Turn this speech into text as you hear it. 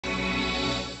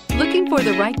Looking for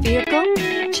the right vehicle?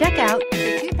 Check out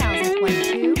the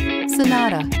 2022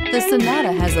 Sonata. The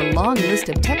Sonata has a long list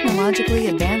of technologically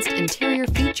advanced interior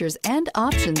features and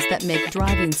options that make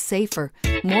driving safer,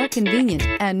 more convenient,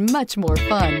 and much more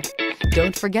fun.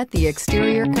 Don't forget the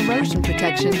exterior corrosion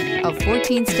protection, a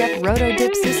 14-step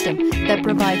roto-dip system that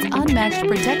provides unmatched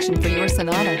protection for your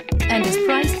Sonata and is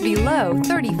priced below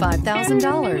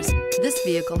 $35,000. This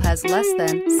vehicle has less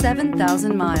than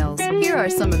 7,000 miles. Here are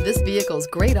some of this vehicle's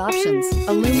great options: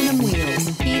 aluminum wheels,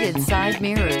 heated side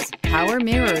mirrors, power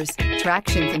mirrors,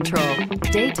 traction control,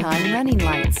 daytime running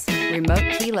lights, remote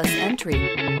keyless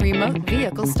entry, remote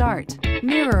vehicle start,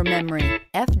 mirror memory,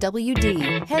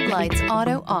 FWD, headlights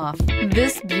auto off.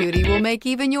 This beauty will make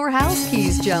even your house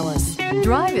keys jealous.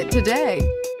 Drive it today.